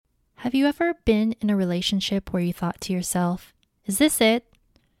Have you ever been in a relationship where you thought to yourself, is this it?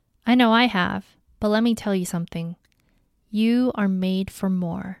 I know I have, but let me tell you something. You are made for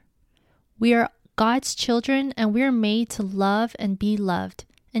more. We are God's children and we are made to love and be loved,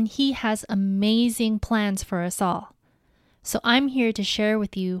 and He has amazing plans for us all. So I'm here to share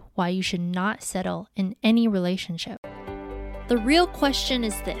with you why you should not settle in any relationship. The real question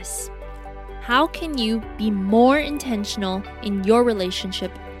is this: how can you be more intentional in your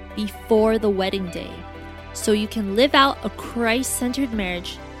relationship before the wedding day so you can live out a Christ-centered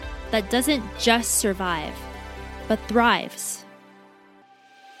marriage that doesn't just survive, but thrives?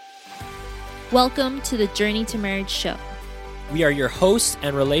 Welcome to the Journey to Marriage show. We are your hosts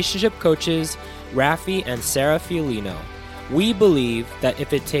and relationship coaches, Rafi and Sarah Fiolino. We believe that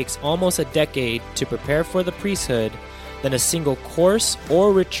if it takes almost a decade to prepare for the priesthood, then a single course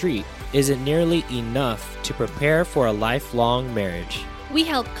or retreat isn't nearly enough to prepare for a lifelong marriage. We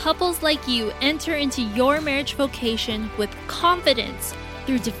help couples like you enter into your marriage vocation with confidence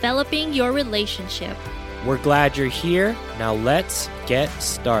through developing your relationship. We're glad you're here. Now let's get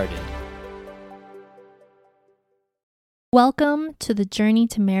started. Welcome to the Journey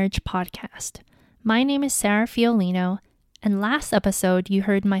to Marriage podcast. My name is Sarah Fiolino, and last episode you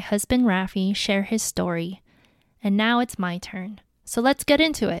heard my husband Rafi share his story, and now it's my turn. So let's get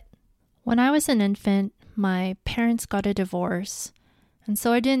into it. When I was an infant, my parents got a divorce, and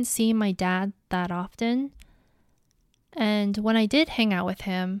so I didn't see my dad that often. And when I did hang out with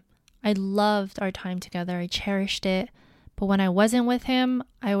him, I loved our time together. I cherished it. But when I wasn't with him,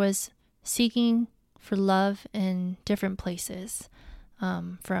 I was seeking for love in different places,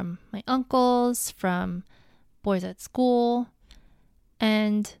 from my uncles, from boys at school.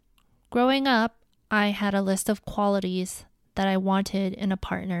 And growing up, I had a list of qualities that I wanted in a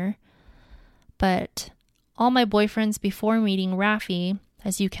partner. But all my boyfriends before meeting Rafi,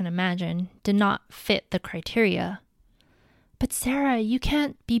 as you can imagine, did not fit the criteria. But Sarah, you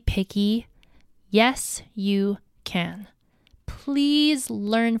can't be picky. Yes, you can. Please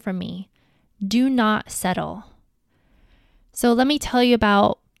learn from me. Do not settle. So let me tell you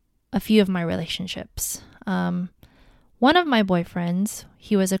about a few of my relationships. One of my boyfriends,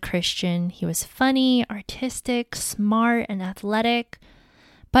 he was a Christian. He was funny, artistic, smart, and athletic.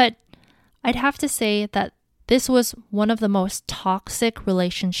 But I'd have to say that this was one of the most toxic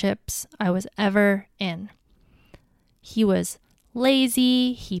relationships I was ever in. He was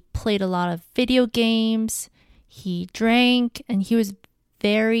lazy, he played a lot of video games, he drank, and he was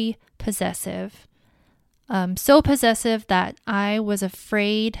very possessive. So possessive that I was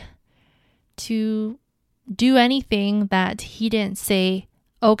afraid to do anything that he didn't say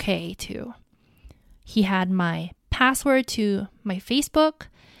okay to. He had my password to my Facebook.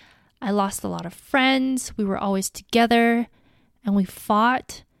 I lost a lot of friends. We were always together and we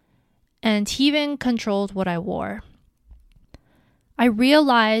fought, and he even controlled what I wore. I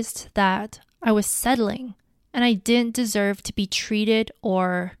realized that I was settling and I didn't deserve to be treated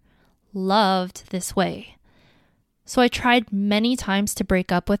or loved this way. So I tried many times to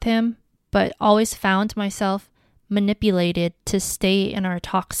break up with him, but always found myself manipulated to stay in our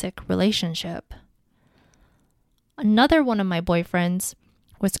toxic relationship. Another one of my boyfriends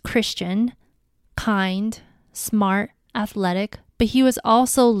was Christian, kind, smart, athletic, but he was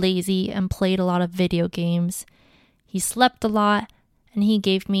also lazy and played a lot of video games. He slept a lot, and he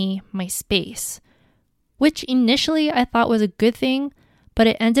gave me my space, which initially I thought was a good thing, but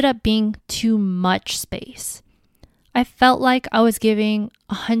it ended up being too much space. I felt like I was giving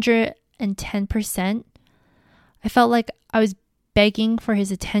 110%. I felt like I was begging for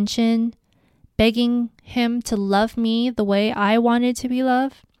his attention, begging him to love me the way I wanted to be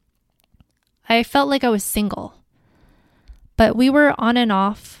loved. I felt like I was single. But we were on and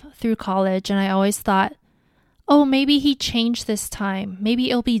off through college, and I always thought, oh, maybe he changed this time.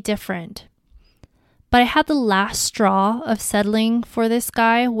 Maybe it'll be different. But I had the last straw of settling for this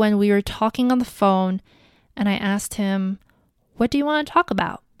guy when we were talking on the phone, and I asked him, what do you want to talk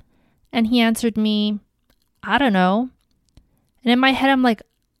about? And he answered me, I don't know. And in my head, I'm like,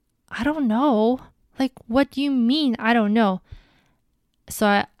 I don't know. Like, what do you mean? I don't know.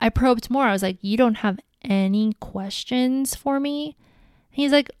 So I probed more. I was like, you don't have any questions for me? And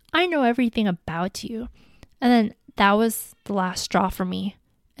he's like, I know everything about you. And then that was the last straw for me.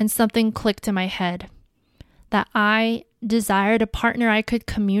 And something clicked in my head that I desired a partner I could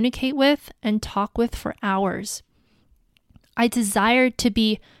communicate with and talk with for hours. I desired to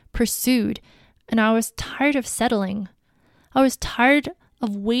be pursued, and I was tired of settling. I was tired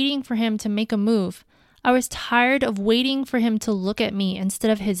of waiting for him to make a move. I was tired of waiting for him to look at me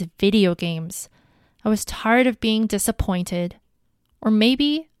instead of his video games. I was tired of being disappointed. Or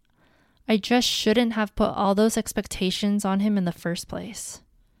maybe I just shouldn't have put all those expectations on him in the first place.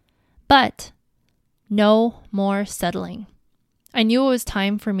 But no more settling. I knew it was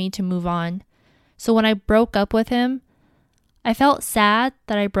time for me to move on. So when I broke up with him, I felt sad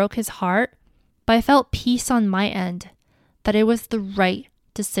that I broke his heart, but I felt peace on my end, that it was the right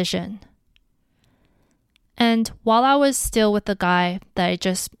decision. And while I was still with the guy that I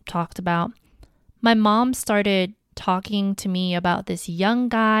just talked about, my mom started talking to me about this young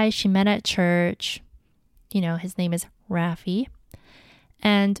guy she met at church. His name is Rafi.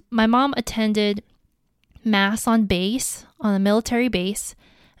 And my mom attended mass on a military base,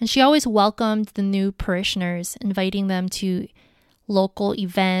 and she always welcomed the new parishioners, inviting them to local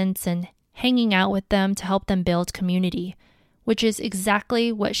events and hanging out with them to help them build community, which is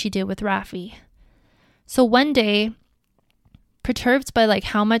exactly what she did with Rafi. So one day, perturbed by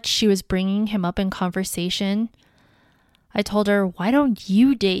how much she was bringing him up in conversation, I told her, "Why don't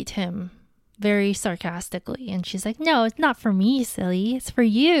you date him?" Very sarcastically. And she's like, "No, it's not for me, silly. It's for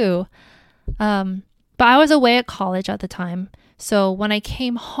you." But I was away at college at the time. So when I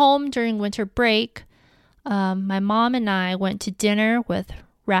came home during winter break, my mom and I went to dinner with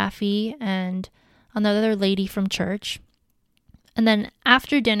Rafi and another lady from church. And then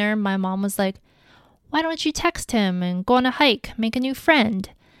after dinner, my mom was like, "Why don't you text him and go on a hike, make a new friend?"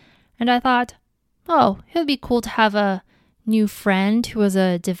 And I thought, oh, it would be cool to have a new friend who was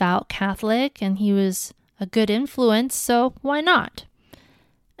a devout Catholic and he was a good influence, so why not?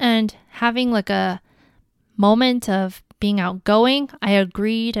 And having a moment of being outgoing, I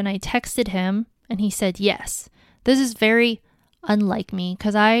agreed and I texted him and he said yes. This is very unlike me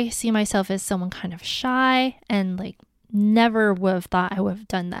because I see myself as someone kind of shy and never would have thought I would have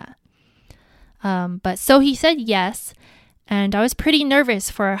done that. But so he said yes, and I was pretty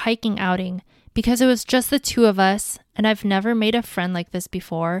nervous for our hiking outing because it was just the two of us, and I've never made a friend like this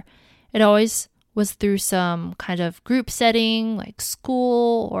before. It always was through some kind of group setting, like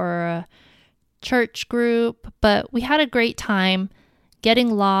school or a church group, but we had a great time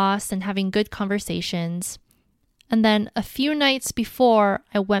getting lost and having good conversations. And then a few nights before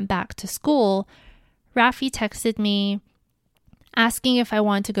I went back to school, Rafi texted me asking if I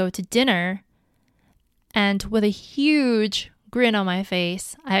wanted to go to dinner. And with a huge grin on my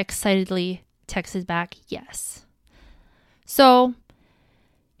face, I excitedly texted back yes. So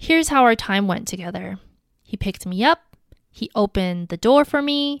here's how our time went together. He picked me up. He opened the door for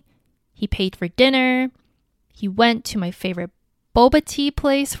me. He paid for dinner. He went to my favorite boba tea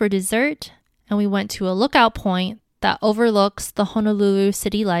place for dessert. And we went to a lookout point that overlooks the Honolulu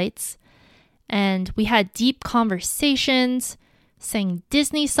city lights. And we had deep conversations, sang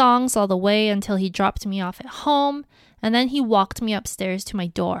Disney songs all the way until he dropped me off at home, and then he walked me upstairs to my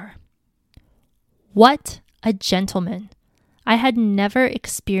door. What a gentleman. I had never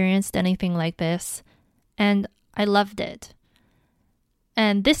experienced anything like this, and I loved it.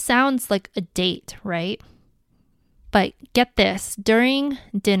 And this sounds like a date, right? But get this, during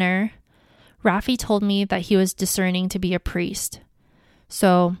dinner, Rafi told me that he was discerning to be a priest.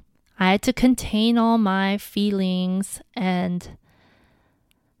 So I had to contain all my feelings, and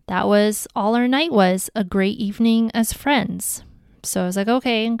that was all our night was, a great evening as friends. So I was like,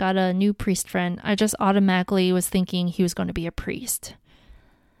 okay, got a new priest friend. I just automatically was thinking he was going to be a priest.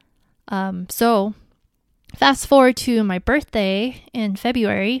 So fast forward to my birthday in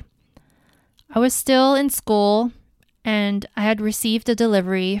February, I was still in school and I had received a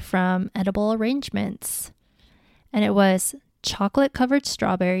delivery from Edible Arrangements. And it was chocolate covered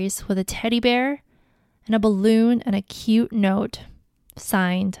strawberries with a teddy bear and a balloon and a cute note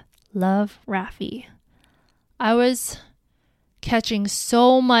signed Love Rafi. I was catching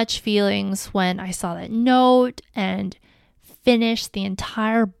so much feelings when I saw that note and finished the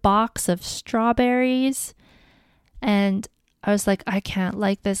entire box of strawberries. And I was like, I can't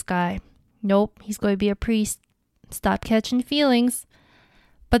like this guy. Nope, he's going to be a priest. Stop catching feelings.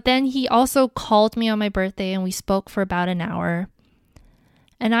 But then he also called me on my birthday and we spoke for about an hour.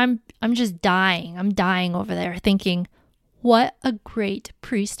 And I'm just dying. I'm dying over there thinking, what a great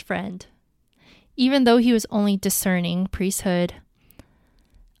priest friend. Even though he was only discerning priesthood,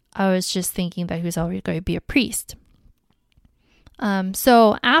 I was just thinking that he was already going to be a priest.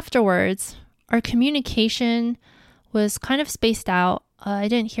 So afterwards, our communication was kind of spaced out. I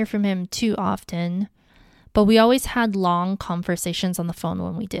didn't hear from him too often, but we always had long conversations on the phone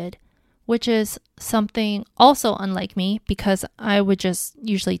when we did, which is something also unlike me because I would just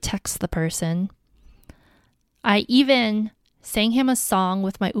usually text the person. I even sang him a song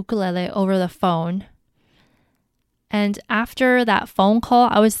with my ukulele over the phone. And after that phone call,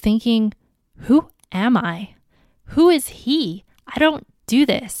 I was thinking, who am I? Who is he? I don't do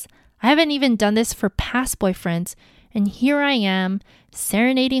this. I haven't even done this for past boyfriends, and here I am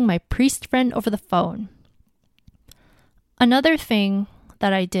serenading my priest friend over the phone. Another thing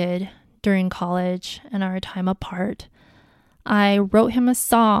that I did during college and our time apart, I wrote him a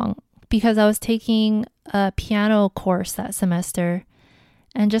song because I was taking a piano course that semester,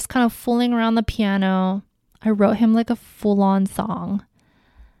 and just kind of fooling around the piano, I wrote him like a full-on song.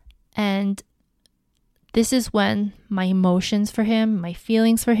 And this is when my emotions for him, my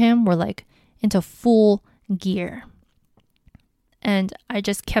feelings for him were like into full gear. And I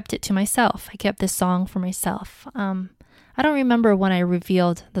just kept it to myself. I kept this song for myself. I don't remember when I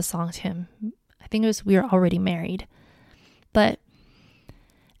revealed the song to him. I think it was we were already married. But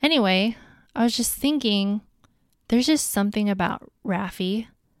anyway, I was just thinking, there's just something about Rafi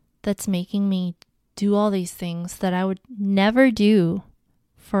that's making me do all these things that I would never do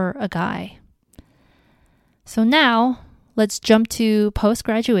for a guy. So now, let's jump to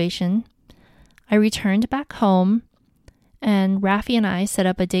post-graduation. I returned back home, and Rafi and I set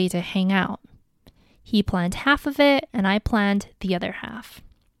up a day to hang out. He planned half of it, and I planned the other half.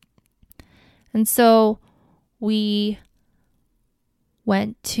 And so we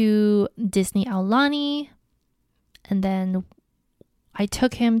went to Disney Aulani, and then I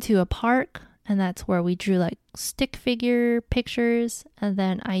took him to a park, and that's where we drew like stick figure pictures, and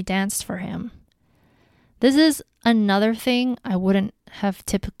then I danced for him. This is another thing I wouldn't have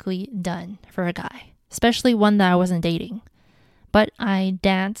typically done for a guy, especially one that I wasn't dating. But I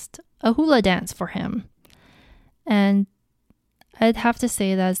danced a hula dance for him. And I'd have to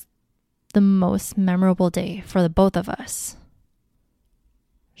say that's the most memorable day for the both of us.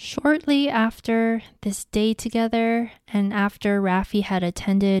 Shortly after this day together, and after Rafi had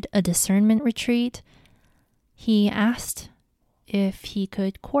attended a discernment retreat, he asked if he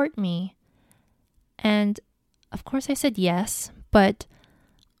could court me. And of course I said yes, but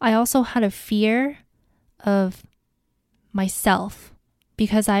I also had a fear of myself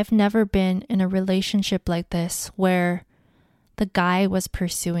because I've never been in a relationship like this where the guy was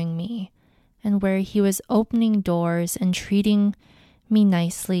pursuing me and where he was opening doors and treating me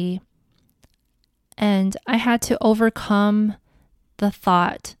nicely. And I had to overcome the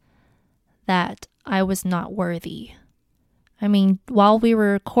thought that I was not worthy. I mean, while we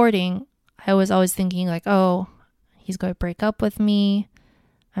were courting, I was always thinking like, oh, he's going to break up with me.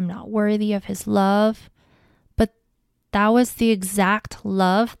 I'm not worthy of his love. But that was the exact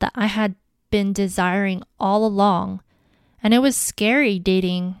love that I had been desiring all along. And it was scary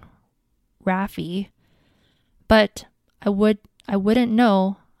dating Rafi. But I wouldn't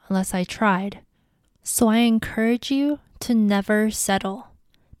know unless I tried. So I encourage you to never settle.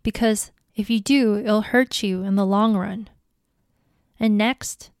 Because if you do, it'll hurt you in the long run. And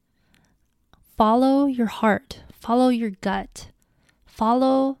next, follow your heart, follow your gut,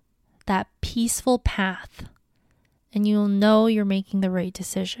 follow that peaceful path, and you'll know you're making the right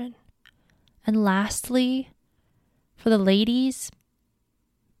decision. And lastly, for the ladies,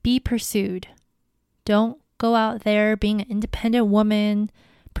 be pursued. Don't go out there being an independent woman,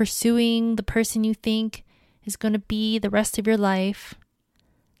 pursuing the person you think is going to be the rest of your life.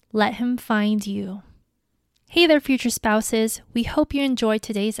 Let him find you. Hey there, future spouses. We hope you enjoyed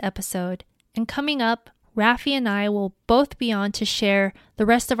today's episode. And coming up, Rafi and I will both be on to share the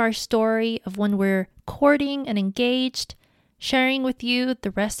rest of our story of when we're courting and engaged, sharing with you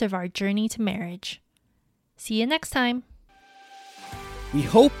the rest of our journey to marriage. See you next time. We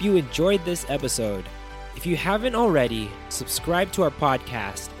hope you enjoyed this episode. If you haven't already, subscribe to our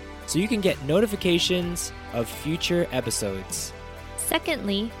podcast so you can get notifications of future episodes.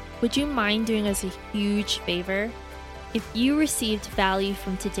 Secondly, would you mind doing us a huge favor? If you received value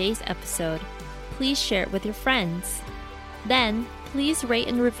from today's episode, please share it with your friends. Then, please rate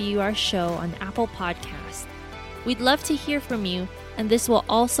and review our show on Apple Podcasts. We'd love to hear from you, and this will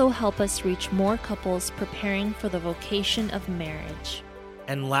also help us reach more couples preparing for the vocation of marriage.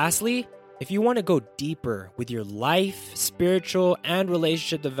 And lastly, if you want to go deeper with your life, spiritual, and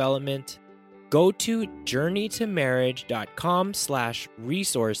relationship development, go to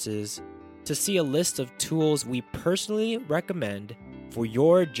journeytomarriage.com/resources to see a list of tools we personally recommend for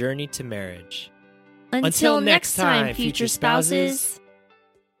your journey to marriage. Until next time, future spouses.